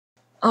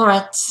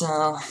Alright,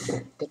 so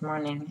good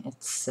morning.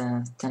 It's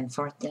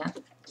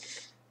 10:40,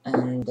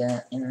 and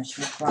in a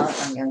short while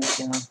I'm going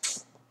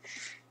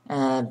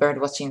to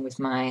bird watching with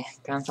my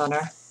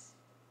grandfather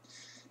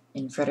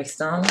in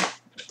Fredrikstad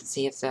to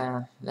see if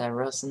the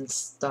Rosen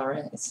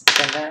star is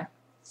still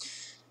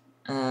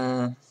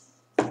there.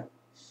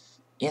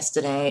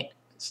 Yesterday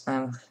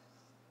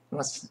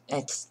was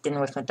at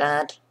dinner with my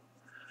dad.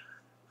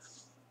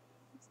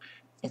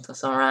 It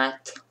was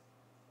alright.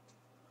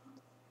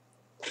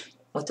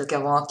 We took a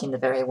walk in the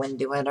very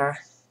windy weather.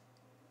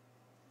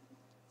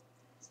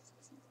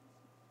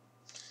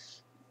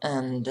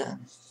 And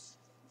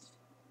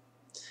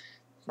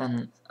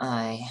then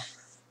I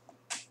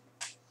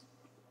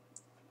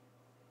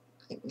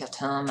got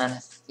home and I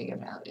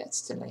figured out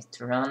it's too late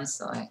to run,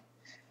 so I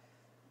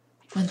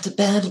went to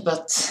bed,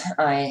 but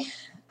I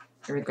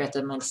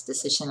regretted my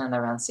decision and I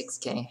ran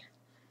 6k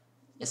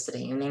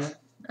yesterday evening,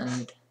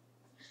 and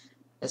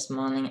this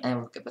morning I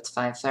woke up at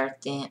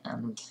 5:30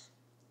 and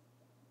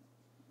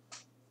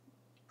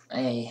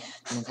I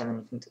didn't have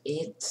anything to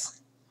eat,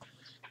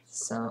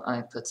 so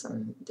I put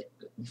some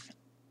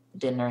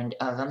dinner in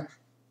the oven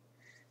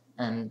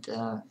and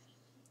I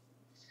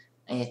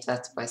ate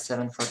that by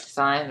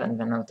 7:45 and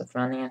went out of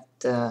running at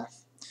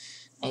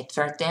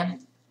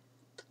 8:30.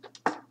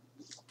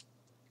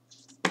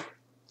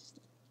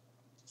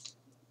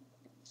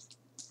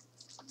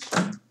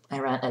 I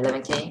ran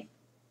 11k.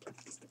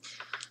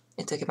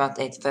 It took about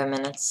 85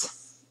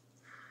 minutes.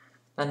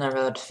 Then I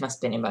rode my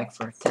spinning bike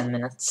for 10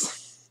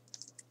 minutes.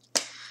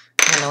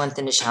 Then I went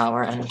in the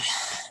shower and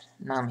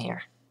now I'm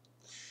here.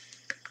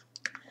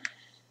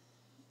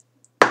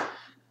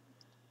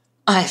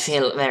 I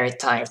feel very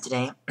tired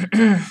today.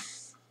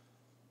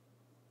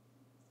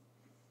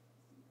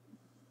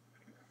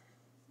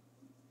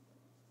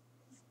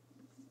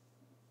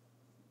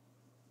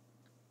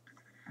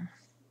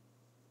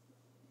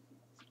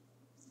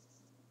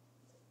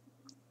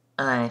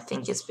 I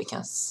think it's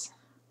because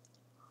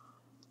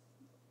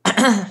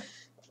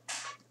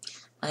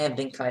I have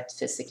been quite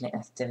physically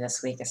active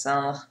this week as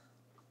well.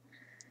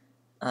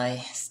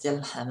 I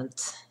still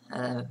haven't had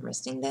a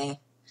resting day,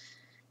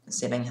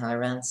 considering how I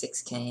ran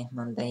 6k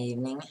Monday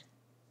evening,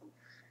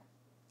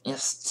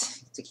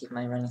 just to keep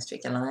my running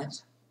streak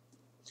alive.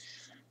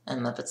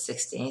 I'm up at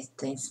 68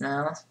 days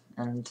now,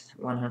 and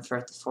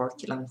 134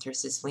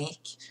 kilometers this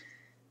week.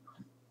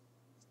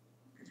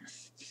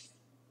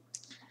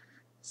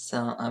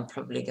 So I'm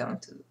probably going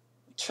to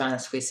try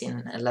and squeeze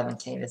in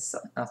 11k this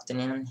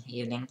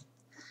evening,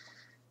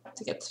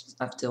 to get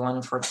up to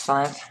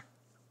 145.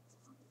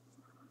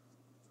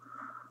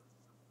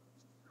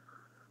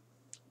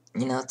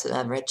 You know, to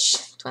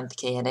average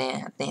 20k a day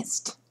at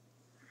least.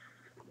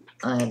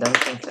 I don't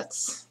think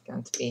that's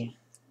going to be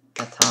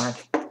that hard,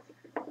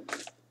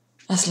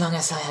 as long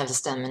as I have the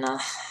stamina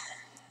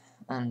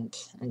and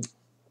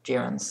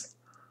endurance.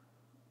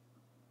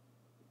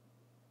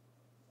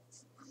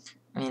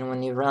 I mean,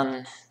 when you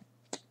run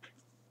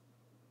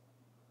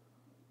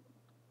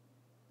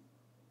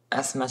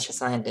as much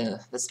as I do,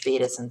 the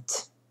speed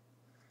isn't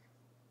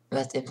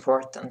that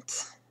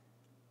important.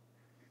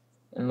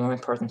 The more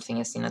important thing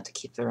is, to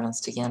keep the runs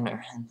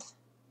together and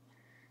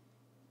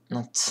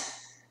not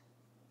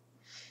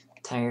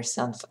tire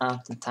yourself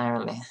out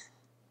entirely.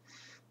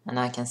 And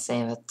I can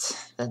say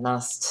that the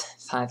last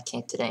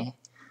 5k today,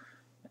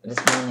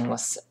 this morning,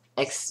 was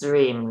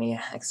extremely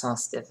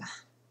exhaustive.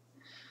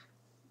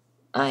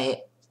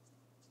 I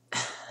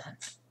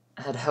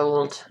had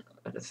hold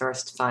the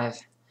first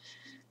 5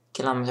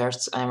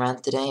 kilometers I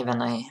ran today,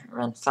 then I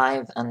ran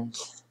 5, and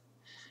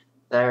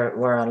there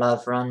were a lot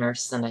of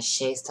runners and I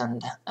chased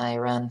and I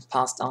ran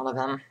past all of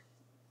them.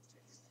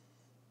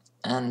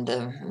 And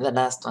the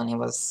last one, he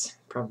was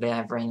probably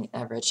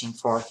averaging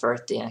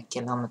 4:30 a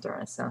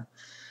kilometer,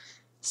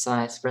 so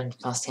I sprinted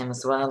past him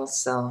as well,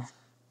 so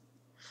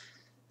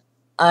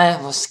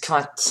I was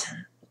quite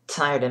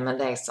tired in my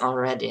legs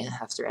already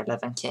after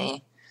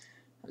 11k,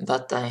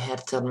 but I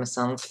had told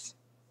myself,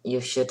 you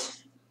should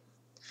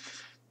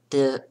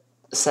do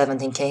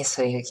 17k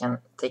so you can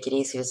take it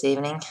easy this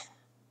evening,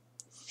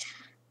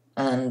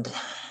 and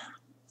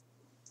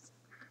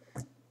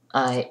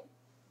I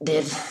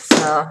did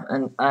so,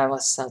 and I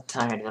was so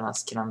tired the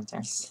last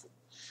kilometers.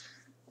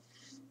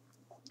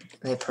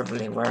 They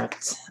probably were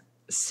at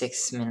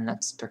 6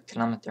 minutes per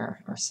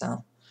kilometer or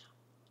so.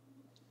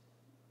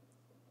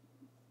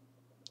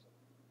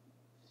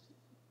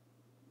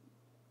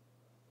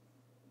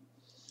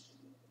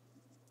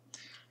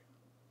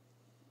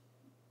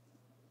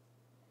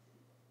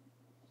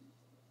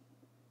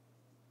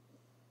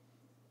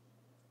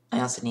 I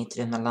also need to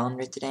do my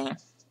laundry today.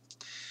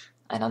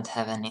 I don't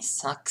have any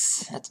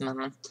socks at the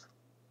moment.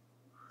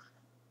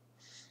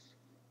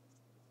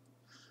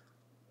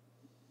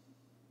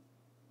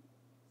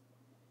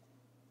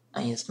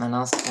 I used my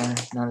last pair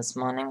this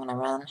morning when I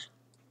ran.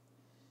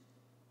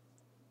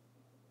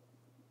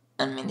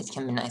 I mean, it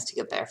can be nice to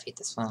go barefoot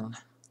as well.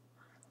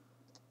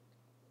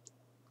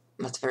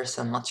 But there's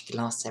so much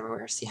glass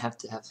everywhere, so you have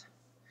to have,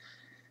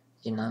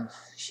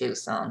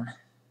 shoes on.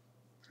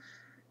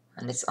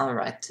 And it's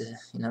alright to,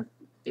 you know,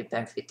 be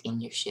barefoot in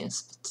your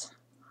shoes, but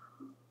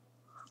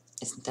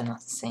isn't that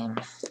not the same?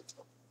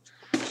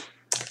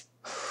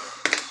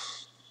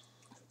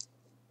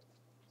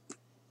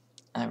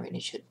 I really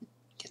should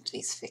get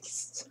these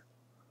fixed.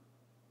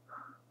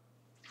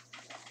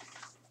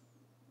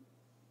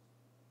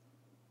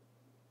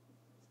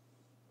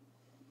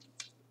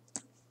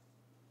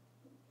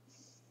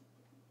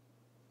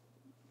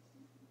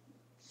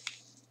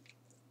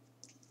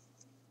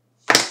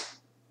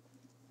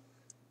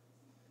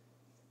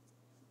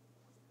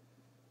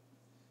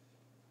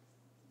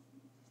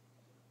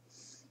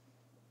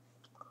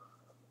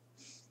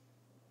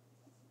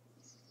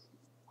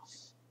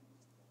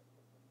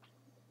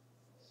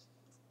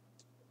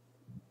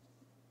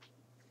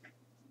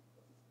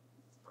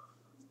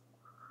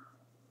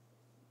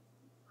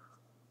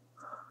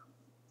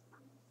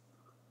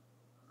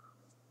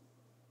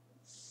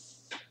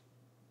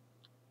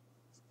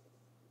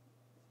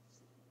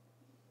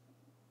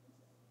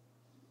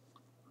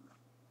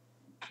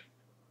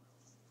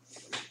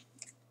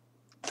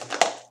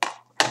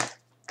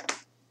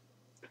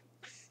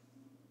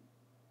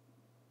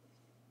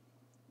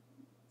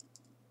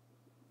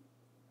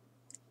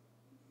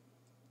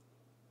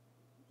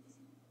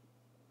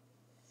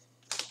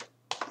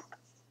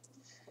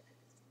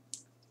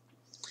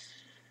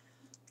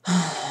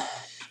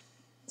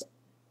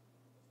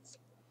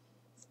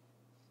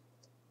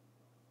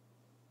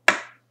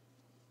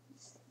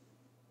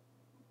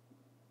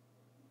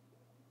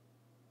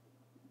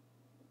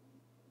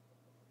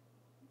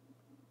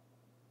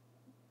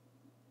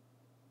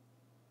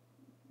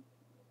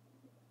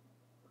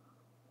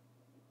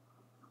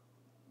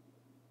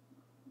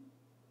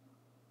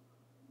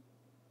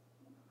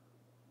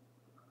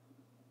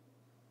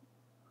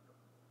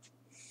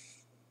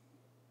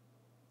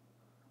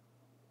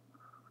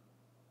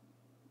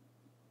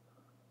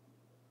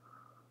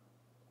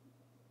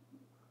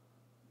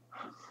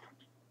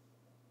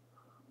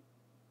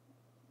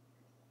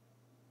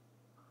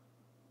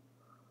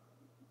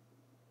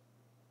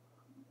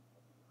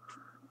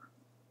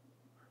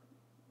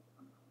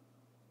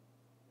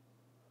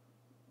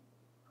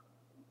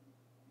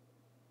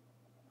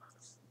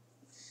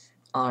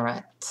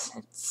 Alright,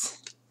 it's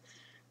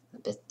a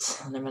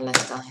bit under my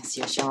left eye as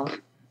usual.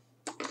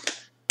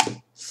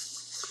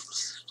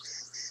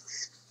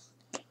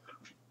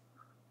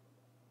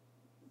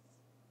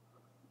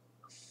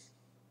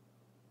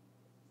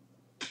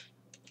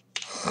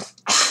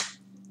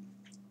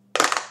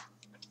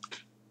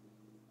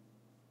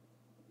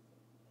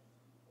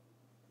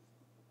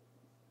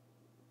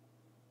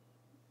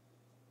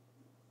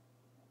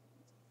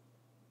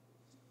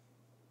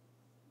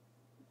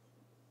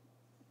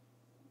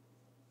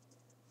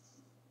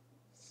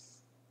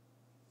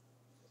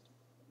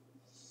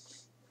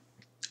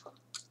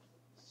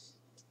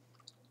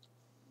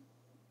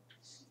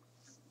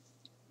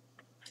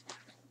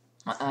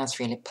 My eyes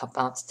really pop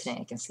out today,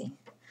 I can see.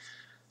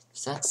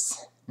 So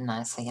that's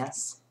nice, I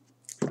guess.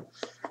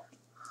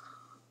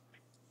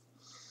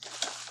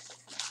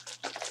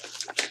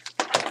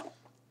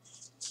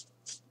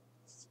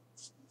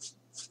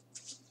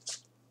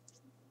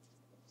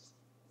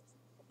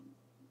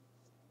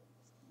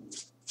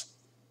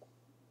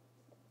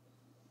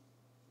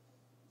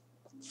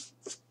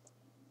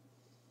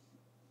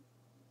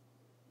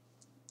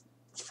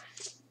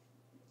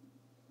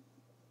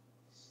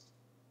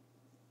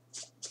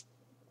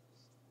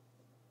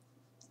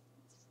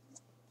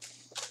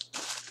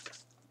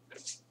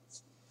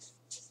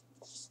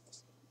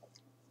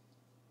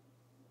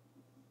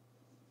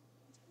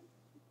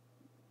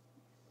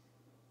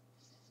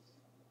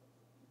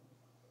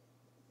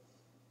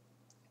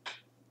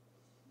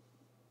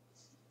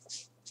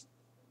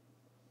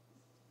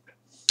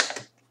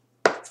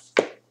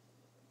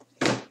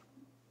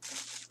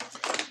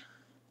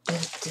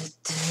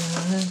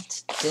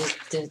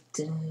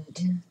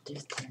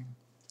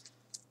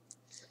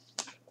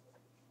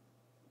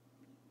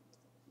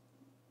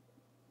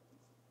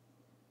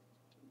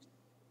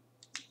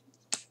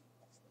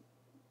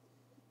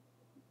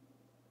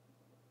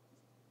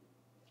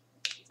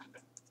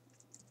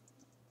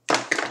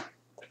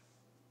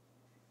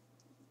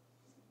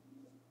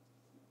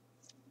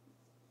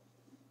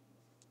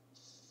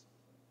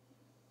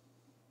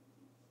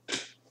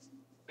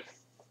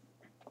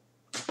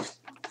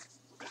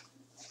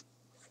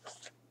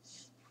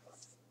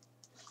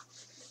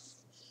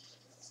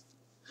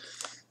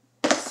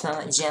 So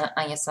yeah,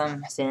 I guess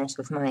I'm finished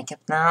with my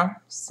makeup now.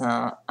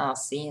 So I'll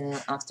see you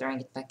after I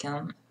get back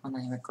home when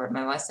I record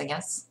my voice, I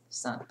guess.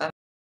 So bye bye.